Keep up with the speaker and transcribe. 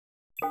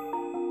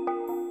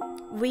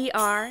We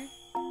are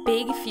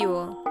Big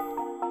Fuel.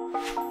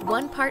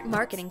 One part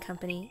marketing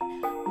company,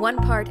 one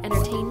part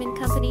entertainment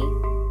company,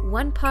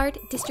 one part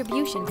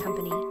distribution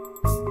company.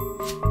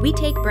 We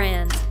take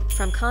brands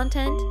from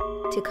content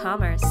to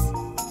commerce.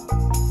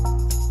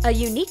 A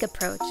unique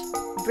approach,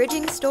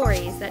 bridging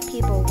stories that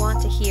people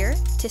want to hear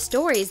to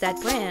stories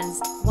that brands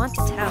want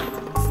to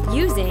tell,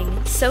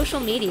 using social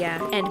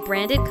media and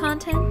branded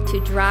content to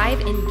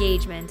drive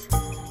engagement.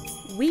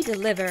 We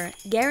deliver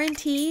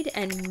guaranteed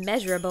and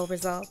measurable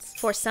results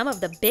for some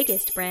of the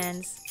biggest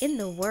brands in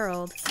the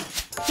world.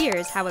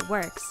 Here's how it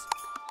works.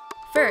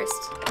 First,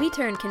 we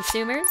turn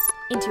consumers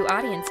into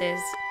audiences.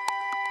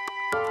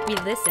 We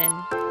listen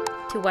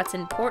to what's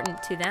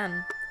important to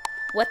them,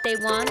 what they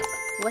want,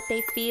 what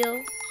they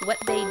feel, what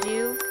they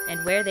do,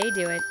 and where they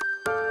do it.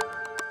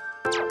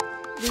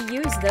 We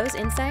use those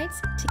insights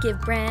to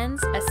give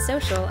brands a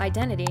social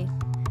identity.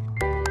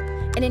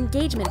 An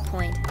engagement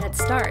point that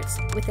starts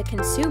with the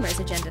consumer's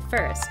agenda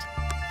first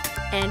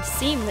and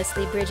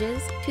seamlessly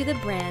bridges to the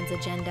brand's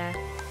agenda,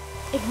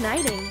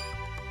 igniting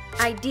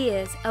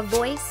ideas, a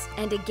voice,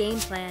 and a game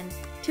plan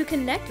to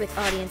connect with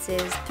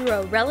audiences through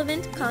a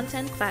relevant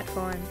content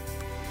platform.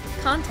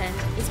 Content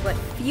is what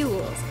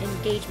fuels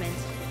engagement,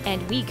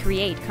 and we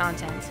create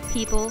content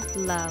people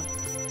love.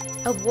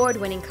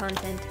 Award-winning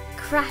content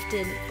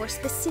crafted for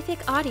specific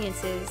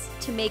audiences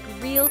to make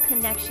real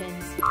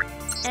connections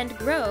and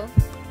grow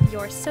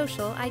your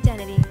social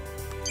identity.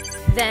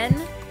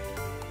 Then,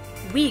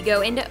 we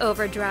go into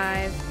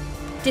overdrive,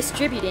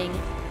 distributing,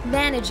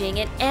 managing,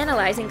 and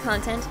analyzing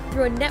content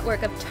through a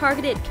network of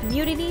targeted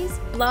communities,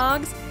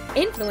 blogs,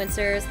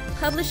 influencers,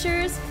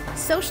 publishers,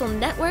 social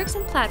networks,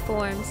 and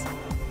platforms.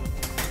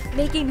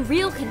 Making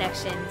real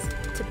connections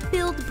to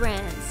build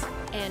brands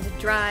and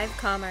drive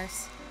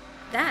commerce.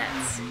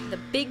 That's the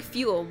Big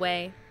Fuel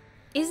way.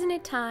 Isn't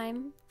it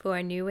time for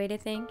a new way to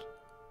think?